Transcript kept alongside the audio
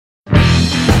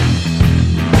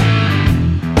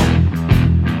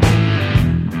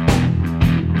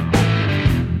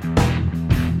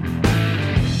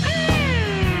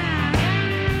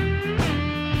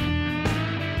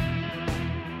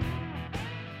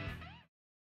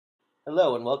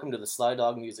Hello and welcome to the Sly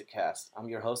Dog Music Cast. I'm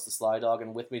your host, the Sly Dog,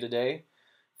 and with me today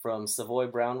from Savoy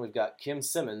Brown, we've got Kim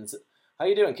Simmons. How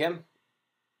you doing, Kim?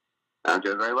 I'm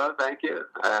doing very well, thank you.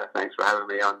 Thanks for having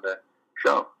me on the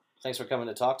show. Thanks for coming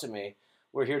to talk to me.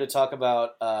 We're here to talk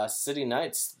about City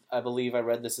Nights. I believe I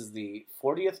read this is the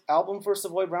 40th album for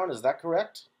Savoy Brown. Is that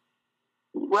correct?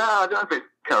 Well, I don't know if it's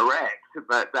correct,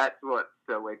 but that's what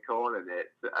we're calling it.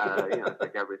 It's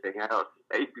like everything else.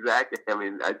 Exactly. I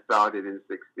mean, I started in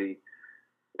 60.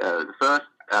 The first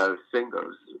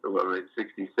singles were in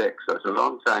 66, so it's a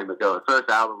long time ago. The first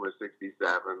album was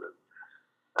 67.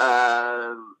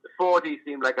 40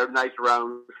 seemed like a nice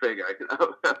round figure,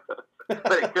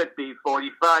 but it could be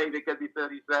 45, it could be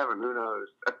 37, who knows?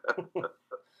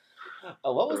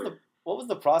 What was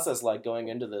the process like going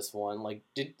into this one? Like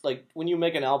when you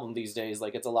make an album these days,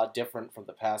 like it's a lot different from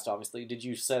the past. Obviously, did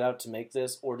you set out to make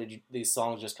this, or did these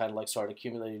songs just kind of like start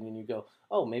accumulating, and you go,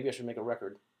 oh, maybe I should make a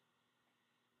record?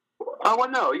 Oh well,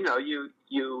 no, you know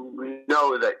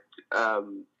that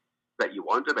that you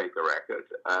want to make a record.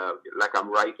 Like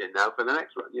I'm writing now for the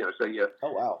next one. So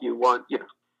Oh wow. you want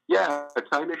yeah,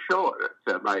 time is short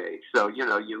at my age. So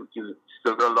you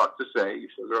still got a lot to say. You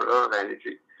still got a lot of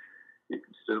energy. You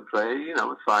can still play,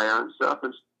 with fire and stuff.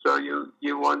 And so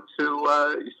you want to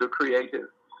you're still creative.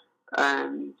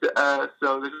 And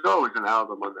so there's always an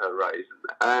album on the horizon.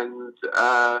 And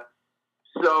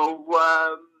so.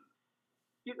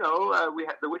 We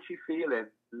had The Witchy Feeling,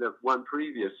 the one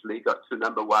previously, got to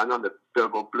number one on the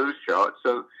Billboard Blues chart.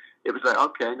 So it was like,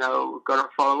 okay, now we've got to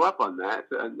follow up on that.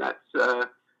 And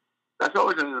that's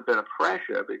always a little bit of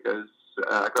pressure because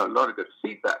I got a lot of good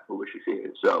feedback for Witchy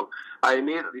Feeling. So I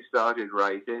immediately started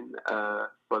writing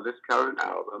for this current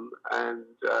album. And,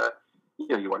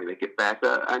 you want to make it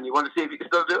better and you want to see if you can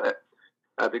still do it.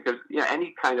 Because,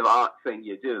 any kind of art thing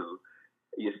you do,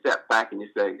 you step back and you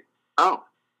say, oh,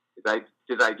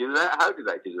 did I do that? How did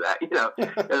I do that?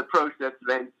 The process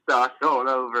then starts all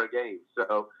over again.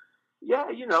 So, we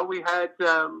had,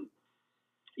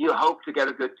 you hope to get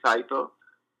a good title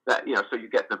that, so you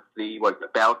get the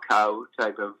bell cow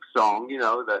type of song,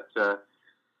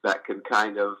 that can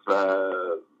kind of,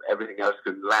 everything else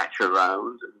can latch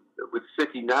around. And with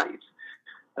City Nights,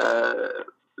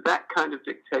 that kind of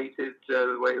dictated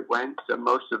the way it went. So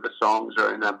most of the songs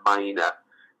are in a minor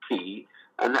key.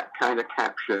 And that kind of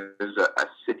captures a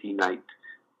city night,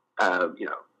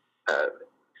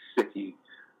 city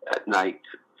at night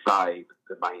vibe,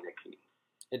 the minor key.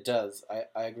 It does.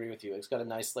 I agree with you. It's got a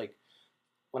nice, like,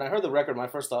 when I heard the record, my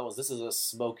first thought was this is a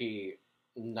smoky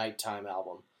nighttime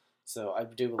album. So I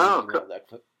do believe you know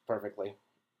that perfectly.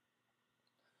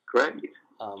 Great.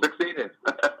 Succeeded.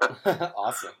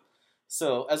 Awesome.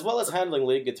 So, as well as handling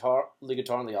lead guitar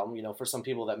on the album, for some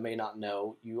people that may not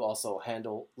know, you also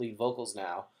handle lead vocals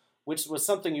now, which was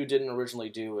something you didn't originally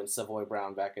do in Savoy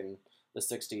Brown back in the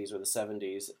 60s or the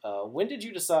 70s. When did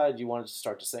you decide you wanted to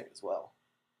start to sing as well?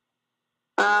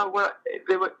 Well,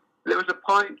 there was a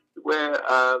point where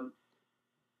I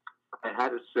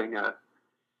had a singer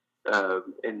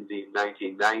in the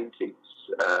 1990s,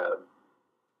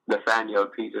 Nathaniel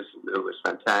Peterson, who was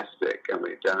fantastic, and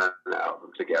we'd done an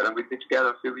album together, and we'd been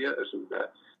together a few years,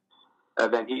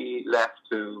 and then he left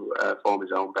to form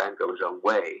his own band, go his own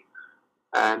way,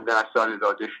 and then I started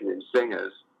auditioning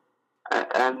singers,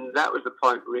 and that was the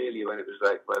point really when it was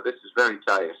like, well, this is very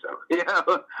tiresome,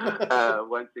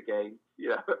 once again,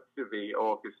 to be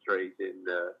orchestrating,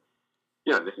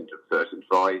 listening to the person's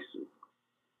voice, and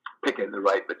picking the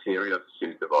right material to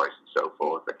suit the voice and so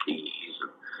forth, the keys,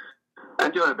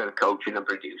 and doing a bit of coaching and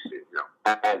producing,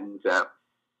 And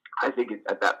I think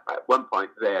at one point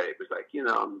there, it was like,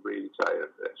 I'm really tired of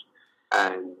this.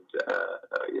 And,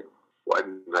 why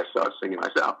didn't I start singing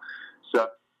myself? So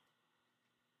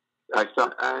I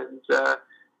started, and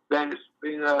then it's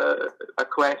been a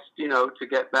quest, to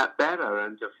get that better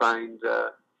and to find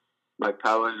my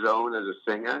power zone as a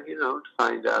singer, to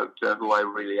find out who I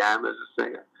really am as a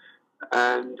singer.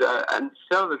 And to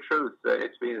tell the truth,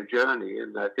 it's been a journey,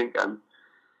 and I think I'm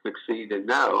succeeding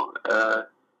now.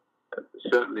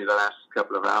 Certainly, the last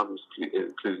couple of albums,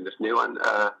 including this new one,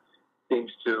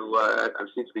 seems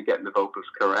to be getting the vocals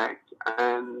correct,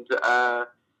 and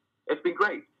it's been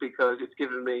great because it's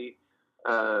given me,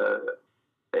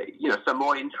 some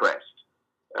more interest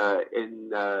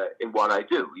in what I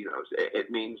do.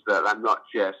 It means that I'm not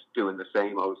just doing the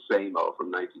same old from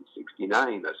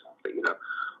 1969 or something.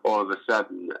 All of a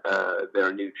sudden, there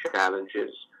are new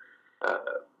challenges.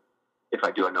 If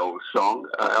I do an old song,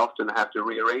 I often have to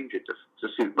rearrange it to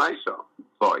suit my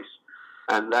voice.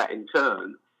 And that, in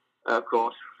turn, of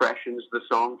course, freshens the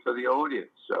song for the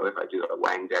audience. So if I do a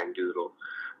Wang Dang Doodle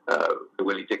the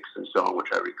Willie Dixon song,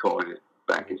 which I recorded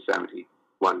back in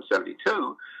 71,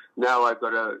 72. Now I've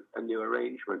got a new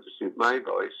arrangement to suit my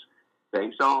voice,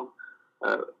 same song,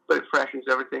 but it freshens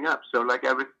everything up. So like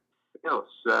everything else,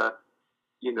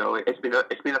 it's been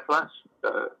a plus,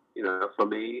 for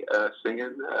me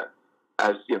singing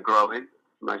as you're growing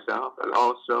myself, and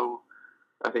also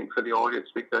I think for the audience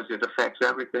because it affects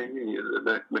everything,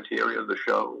 the material, the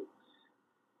show.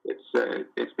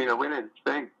 It's been a winning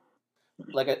thing.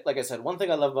 Like I said, one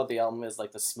thing I love about the album is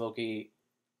like the smoky,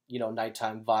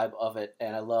 nighttime vibe of it,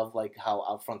 and I love like how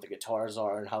out front the guitars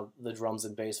are and how the drums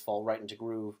and bass fall right into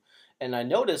groove. And I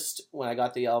noticed when I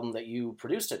got the album that you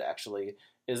produced it. Actually,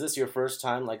 is this your first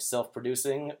time like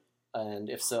self-producing? And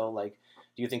if so, like,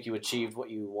 do you think you achieved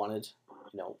what you wanted,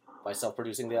 by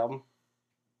self-producing the album?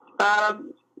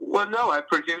 Well, no, I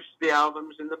produced the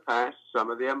albums in the past.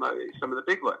 Some of the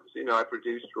big ones. I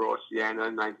produced Raw Sienna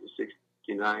in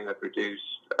 1969. I produced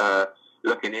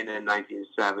Looking In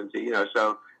 1970.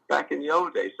 So back in the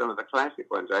old days, some of the classic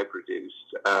ones I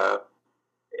produced.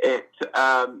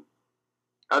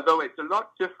 Although it's a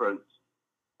lot different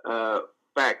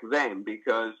back then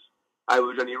because I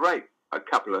would only write a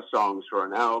couple of songs for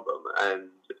an album, and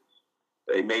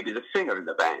maybe the singer in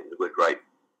the band would write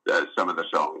some of the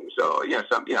songs, or or you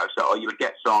would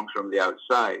get songs from the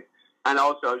outside. And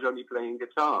also, I was only playing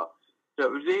guitar, so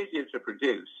it was easier to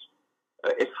produce.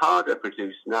 It's harder to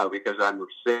produce now because I'm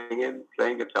singing,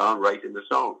 playing guitar, and writing the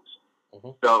songs. Mm-hmm.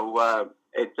 So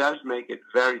it does make it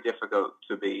very difficult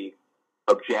to be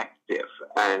objective,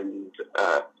 and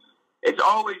it's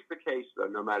always the case, though,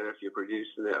 no matter if you're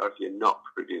producing it or if you're not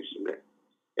producing it.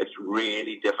 It's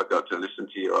really difficult to listen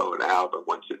to your own album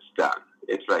once it's done.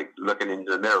 It's like looking in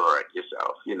the mirror at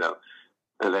yourself,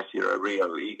 unless you're a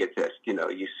real egotist,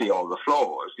 you see all the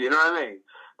flaws, you know what I mean?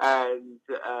 And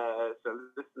so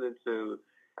listening to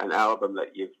an album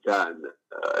that you've done,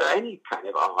 any kind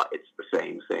of art, it's the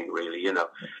same thing, really, you'd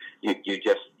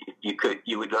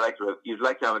like to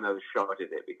have another shot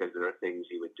at it because there are things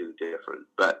you would do different.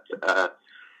 But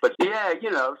yeah,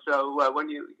 so when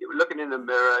you're looking in the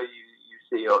mirror, you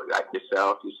see at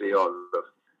yourself, you see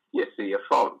your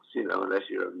faults, unless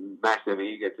you're a massive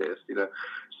egotist,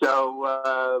 So,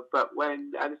 but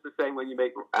and it's the same when you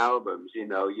make albums,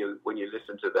 when you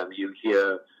listen to them, you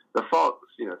hear the faults,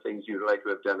 things you'd like to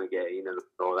have done again and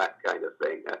all that kind of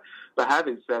thing. But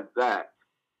having said that,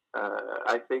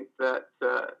 I think that,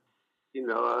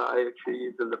 I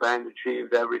achieved and the band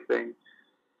achieved everything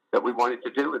that we wanted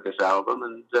to do with this album,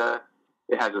 and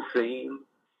it has a theme.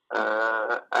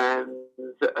 And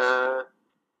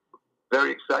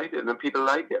very excited, and people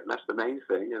like it, and that's the main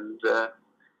thing. And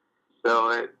so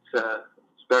it's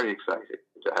very exciting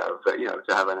to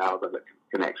have an album that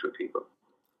connects with people.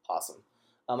 Awesome.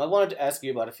 I wanted to ask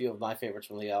you about a few of my favorites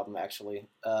from the album, actually.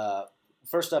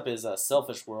 First up is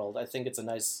Selfish World. I think it's a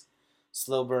nice,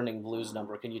 slow-burning blues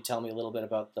number. Can you tell me a little bit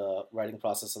about the writing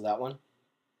process of that one?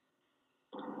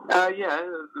 Yeah,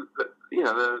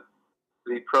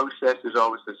 the process is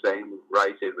always the same,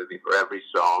 writing with me for every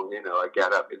song. I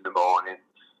get up in the morning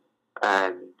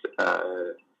and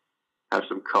have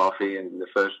some coffee, and the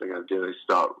first thing I do is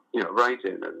start,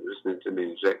 writing and listening to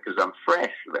music because I'm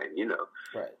fresh then,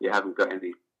 Right. You haven't got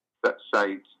any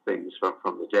side things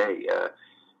from the day.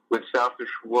 With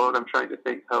Selfish World, I'm trying to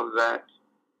think how that,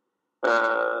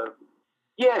 I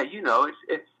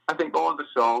think all the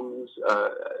songs,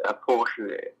 a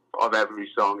portion of every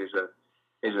song is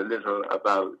a little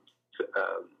about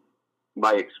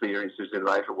my experiences in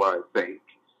life and what I think.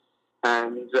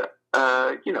 And,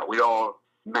 we're all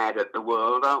mad at the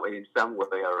world, aren't we, in some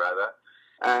way or other.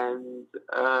 And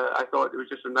I thought it was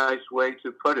just a nice way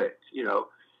to put it,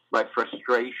 my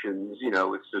frustrations,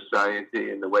 with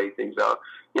society and the way things are,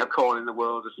 calling the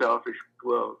world a selfish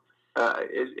world.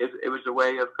 It was a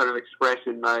way of kind of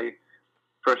expressing my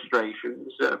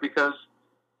frustrations because,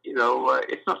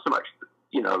 it's not so much,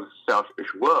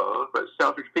 selfish world, but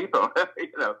selfish people,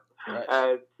 Right.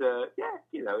 And,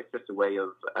 it's just a way of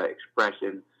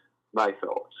expressing my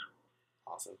thoughts.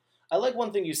 Awesome. I like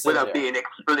one thing you said without there. being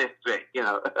explicit,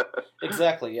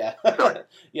 Exactly, yeah.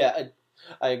 Yeah,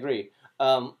 I agree.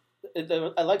 I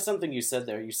like something you said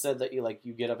there. You said that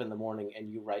you get up in the morning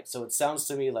and you write. So it sounds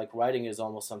to me like writing is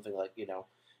almost something like,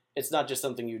 it's not just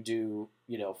something you do,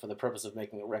 for the purpose of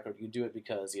making a record. You do it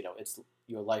because, it's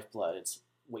your lifeblood. It's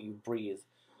what you breathe.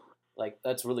 Like,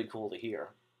 that's really cool to hear.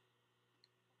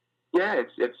 Yeah,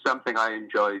 it's something I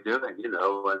enjoy doing, and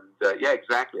yeah,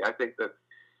 exactly. I think that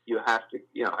you have to,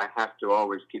 I have to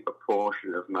always keep a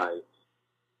portion of my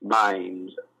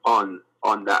mind on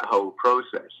that whole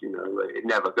process, it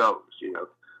never goes,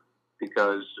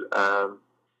 because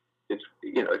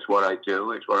it's what I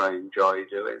do. It's what I enjoy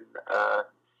doing.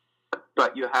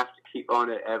 But you have to keep on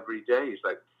it every day. It's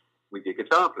like with your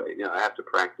guitar playing. I have to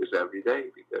practice every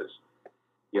day because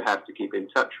you have to keep in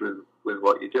touch with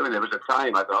what you're doing. There was a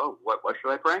time I thought, what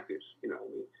should I practice?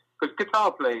 Because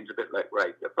guitar playing is a bit like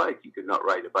riding a bike. You could not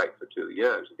ride a bike for 2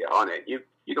 years and get on it. You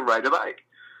can ride a bike.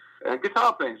 And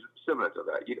guitar playing is similar to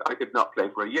that. I could not play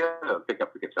for a year and pick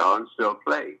up the guitar and still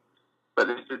play. But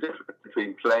there's a difference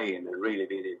between playing and really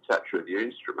being in touch with your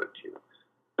instrument.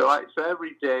 So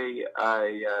every day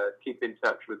I keep in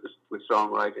touch with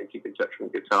songwriting, keep in touch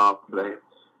with guitar playing.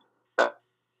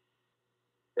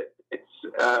 It's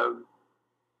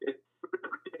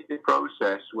a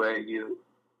process where you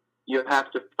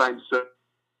have to find certain.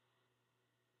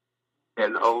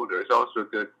 Getting older, it's also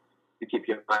good to keep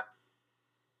your mind.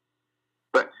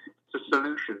 But it's a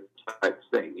solution type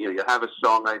thing. You have a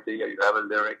song idea, you have a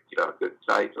lyric, you have a good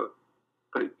title,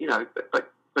 but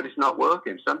but it's not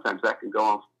working. Sometimes that can go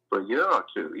on for a year or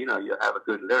two. You have a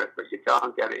good lyric, but you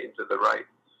can't get it into the right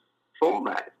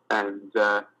format, and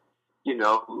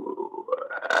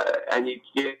and you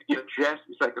just,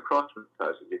 it's like a crossword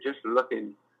puzzle. You're just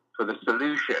looking for the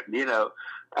solution,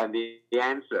 and the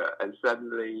answer, and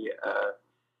suddenly,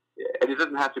 and it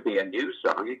doesn't have to be a new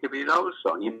song. It could be an old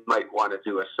song. You might want to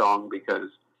do a song because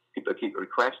people keep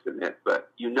requesting it, but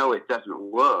it doesn't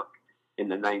work in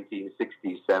the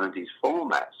 1960s, 70s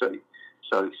format. So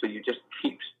you just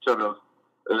keep sort of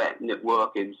letting it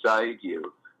work inside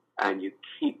you, and you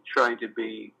keep trying to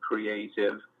be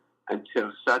creative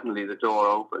until suddenly the door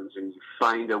opens and you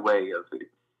find a way of the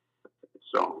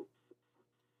song.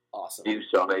 Awesome. New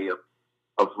song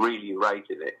of really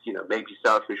writing it. Maybe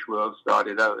Selfish World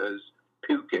started out as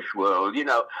Pukish World, and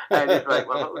it's like,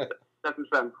 well, that doesn't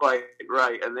sound quite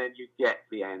right, and then you get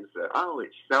the answer. Oh,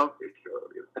 it's Selfish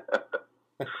World.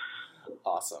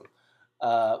 Awesome.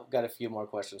 Got a few more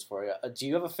questions for you. Do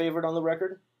you have a favorite on the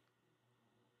record?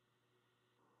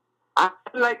 I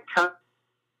like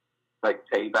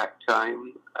Payback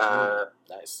Time.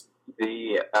 Nice. But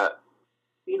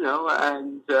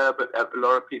a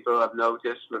lot of people I've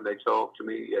noticed when they talk to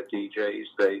me,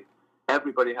 DJs,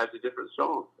 everybody has a different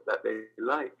song that they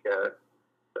like. A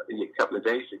couple of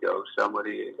days ago,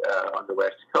 somebody on the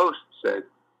West Coast said,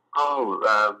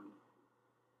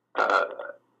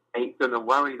 Ain't Gonna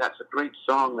Worry, that's a great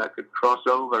song that could cross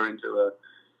over into a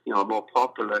more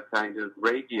popular kind of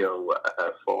radio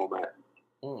format.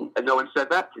 And no one said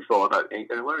that before about Ain't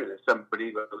Gonna Worry.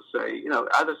 Somebody will say,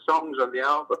 other songs on the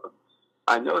album.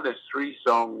 I know there's 3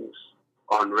 songs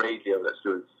on radio that's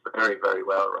doing very, very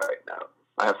well right now.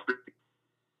 I have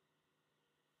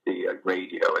the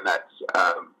radio, and that's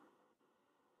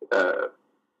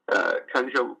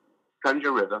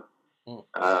Conjure Rhythm,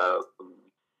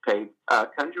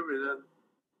 Conjure Rhythm,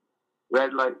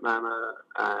 Red Light Mama,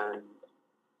 and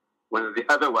one of the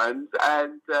other ones.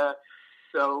 And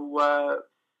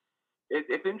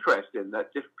it's interesting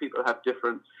that different people have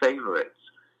different favorites.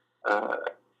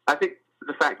 I think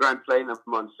the fact that I'm playing them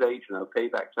on stage now,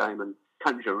 Payback Time and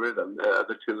Conjure Rhythm, are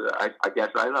the 2 that I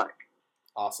guess I like.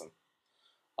 Awesome.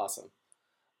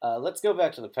 Let's go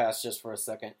back to the past just for a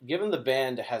second. Given the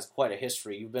band has quite a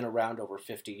history, you've been around over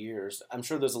 50 years, I'm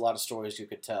sure there's a lot of stories you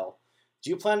could tell. Do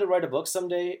you plan to write a book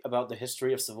someday about the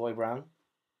history of Savoy Brown?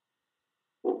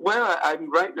 Well,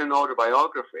 I'm writing an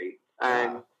autobiography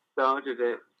and started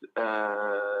it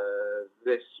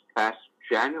this past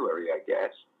January, I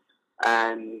guess.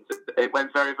 And it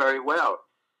went very, very well.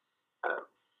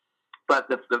 But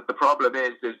the problem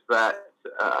is that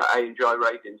I enjoy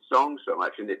writing songs so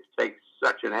much, and it takes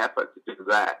such an effort to do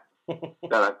that that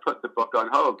I put the book on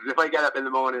hold. Because if I get up in the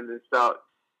morning and start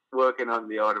working on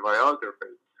the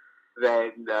autobiography,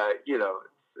 then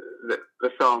the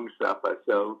songs suffer.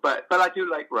 So, but I do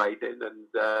like writing,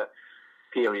 and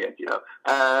period.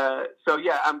 So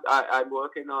yeah, I'm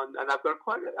working on, and I've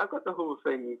got the whole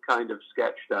thing kind of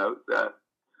sketched out,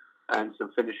 and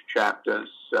some finished chapters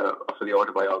for the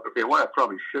autobiography. And what I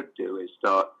probably should do is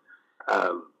start,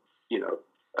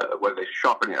 whether they're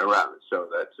shopping it around, so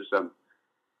that to some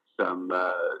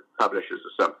publishers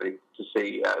or something, to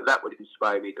see that would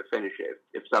inspire me to finish it.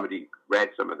 If somebody read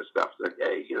some of the stuff, said,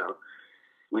 hey,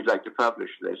 we'd like to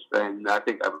publish this, then I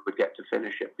think I would get to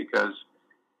finish it, because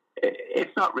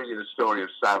it's not really the story of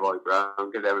Savoy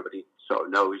Brown, because everybody sort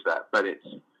of knows that, but it's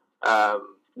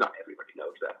not everybody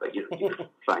knows that, but you can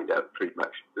find out pretty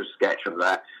much the sketch of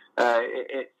that.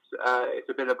 It's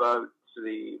a bit about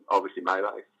obviously my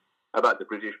life, about the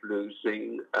British blues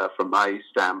scene from my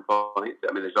standpoint.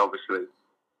 I mean,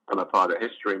 I'm a part of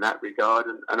history in that regard,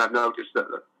 and I've noticed that,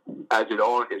 as in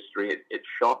all history, it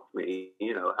shocked me,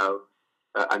 how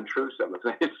untrue some of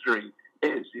the history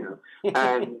is,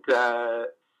 and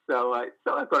so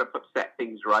I've got to set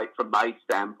things right from my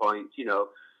standpoint,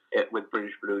 with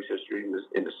British blues history in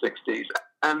the 60s,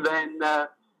 and then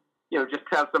just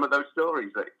tell some of those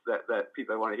stories that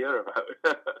people want to hear about.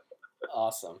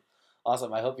 Awesome.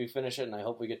 I hope you finish it, and I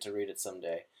hope we get to read it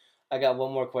someday. I got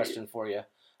one more question for you.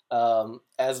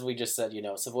 As we just said,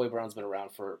 Savoy Brown's been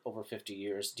around for over 50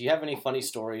 years. Do you have any funny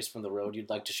stories from the road you'd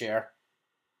like to share?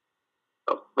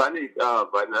 Oh, funny? Oh,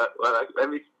 but no, well, let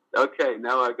me. Okay,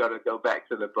 now I've got to go back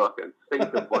to the book and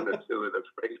think of one or two of the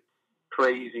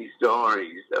crazy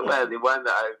stories. Well, the one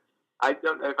that I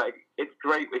don't know if it's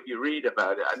great if you read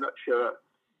about it. I'm not sure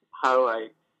how I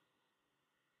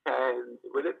can.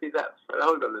 Would it be that?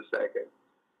 Hold on a second.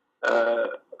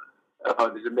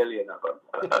 There's a million of them.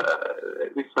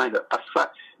 Let me find a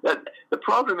fact. The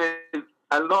problem is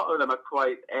a lot of them are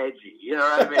quite edgy. You know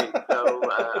what I mean? So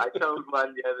I told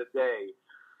one the other day.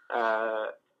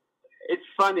 It's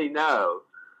funny now,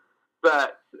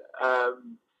 but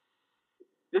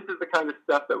this is the kind of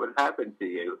stuff that would happen to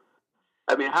you.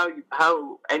 I mean,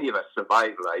 how any of us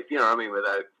survive life,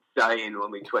 without dying when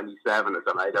we're 27 or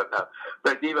something, I don't know.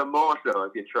 But it's even more so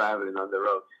if you're traveling on the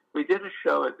road. We did a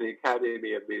show at the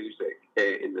Academy of Music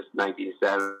in the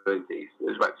 1970s. There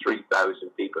was about 3,000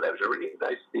 people. There was a really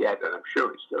nice theatre, and I'm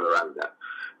sure it's still around now.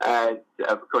 And,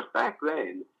 of course, back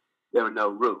then, there were no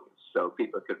rules, so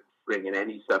people could bring in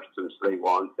any substance they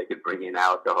want. They could bring in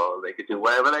alcohol. They could do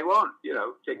whatever they want,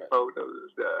 take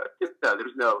photos. There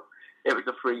was no... It was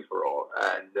a free-for-all,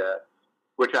 and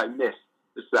which I missed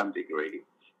to some degree.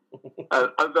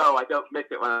 Although I don't miss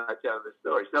it when I tell the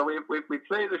story. So we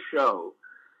play the show,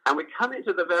 and we come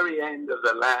into the very end of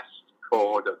the last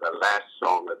chord of the last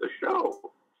song of the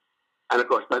show. And, of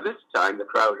course, by this time, the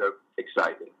crowd are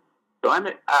excited. So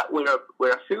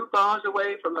we're a few bars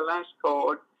away from the last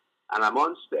chord, and I'm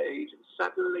on stage, and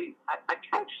suddenly I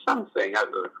catch something out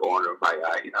of the corner of my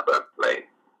eye, but I'm playing.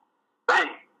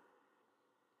 Bang!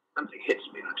 Something hits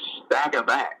me, and I stagger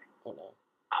back. Oh, no.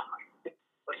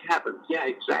 What happened? Yeah,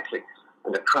 exactly.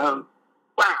 And the crowd,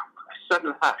 wow, a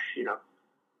sudden hush,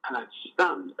 and I'm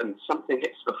stunned, and something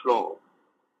hits the floor.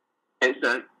 It's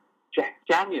a Jack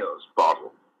Daniels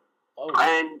bottle. Oh.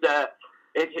 And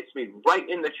it hits me right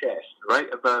in the chest, right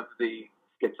above the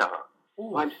guitar.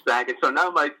 Ooh. I'm staggered. So now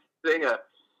my singer,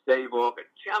 Dave Walker,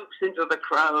 jumps into the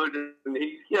crowd, and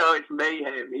he's, it's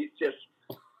mayhem. He's just,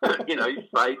 he's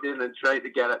fighting and trying to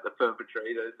get at the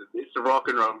perpetrators. It's rock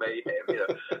and roll mayhem,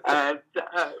 And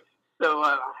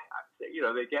so,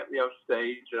 they get me off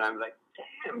stage, and I'm like,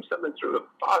 damn, someone threw a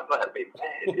bottle at me,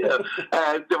 man,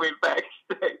 And so we're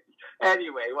backstage.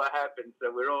 Anyway, what happened?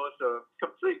 So we're all sort of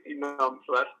completely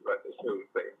nonplussed about this whole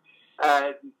thing.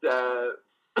 And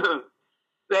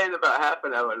then about half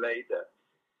an hour later,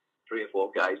 3 or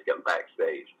 4 guys come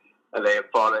backstage, and they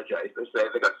apologize. They say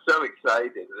they got so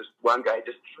excited. This one guy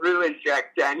just threw his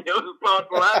Jack Daniels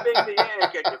bottle up in the air.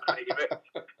 Can you believe it?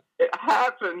 It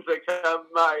happened to come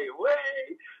my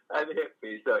way and hit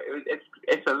me. So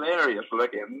it's hilarious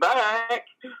looking back,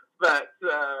 but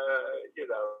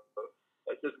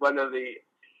it's just one of the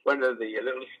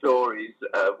little stories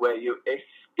where you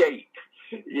escape,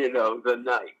 the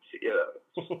night,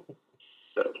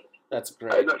 So that's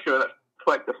great. I'm not sure that's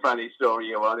quite the funny story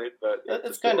you wanted, but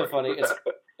it's kind of funny.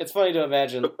 It's funny to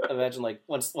imagine like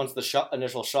once the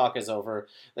initial shock is over,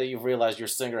 that you've realized your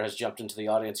singer has jumped into the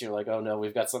audience. You're like, oh no,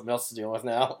 we've got something else to deal with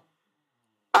now.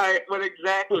 Well,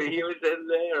 exactly. He was in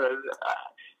there, and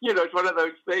it's one of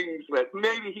those things where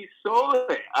maybe he saw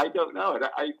it. I don't know. And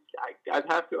I'd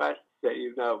have to ask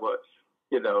Dave now what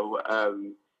did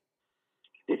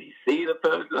he see the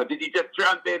person, or did he just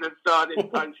jump in and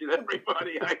started punching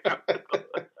everybody? I don't know.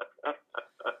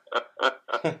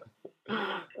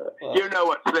 Well, you know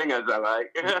what singers are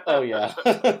like. Oh, yeah.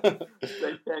 They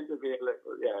tend to be a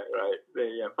little, right.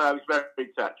 But I was very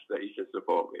touched that he should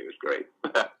support me. It was great.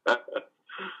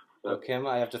 Well, Kim,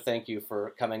 I have to thank you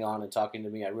for coming on and talking to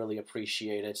me. I really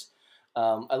appreciate it.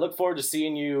 I look forward to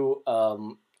seeing you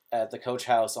at the Coach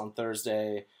House on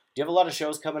Thursday. Do you have a lot of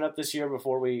shows coming up this year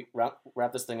before we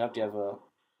wrap this thing up? Do you have a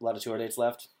lot of tour dates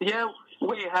left? Yeah,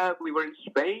 we have. We were in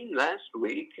Spain last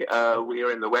week. We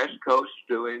are in the West Coast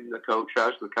doing the Coach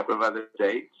House with a couple of other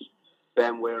dates.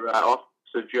 Then we're off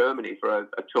to Germany for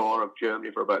a tour of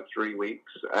Germany for about 3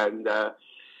 weeks. And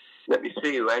let me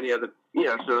see, any other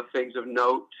sort of things of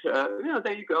note.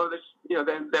 There you go.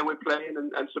 Then we're playing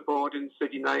and supporting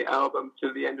City Night album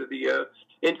to the end of the year,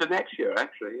 into next year,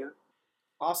 actually. Yeah.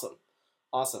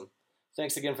 Awesome.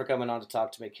 Thanks again for coming on to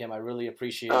talk to me, Kim. I really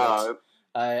appreciate it.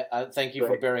 I thank you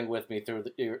for bearing with me through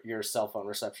your cell phone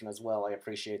reception as well. I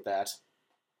appreciate that.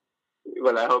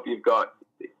 Well, I hope you've got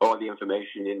all the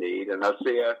information you need, and I'll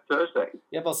see you Thursday.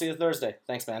 Yep, I'll see you Thursday.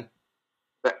 Thanks, man.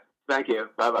 Thank you.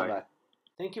 Bye-bye. Bye-bye.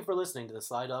 Thank you for listening to the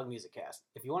Sly Dog Music Cast.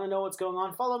 If you want to know what's going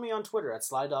on, follow me on Twitter at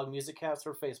Sly Dog Music Cast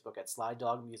or Facebook at Sly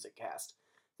Dog Music Cast.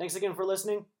 Thanks again for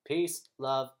listening. Peace,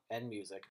 love, and music.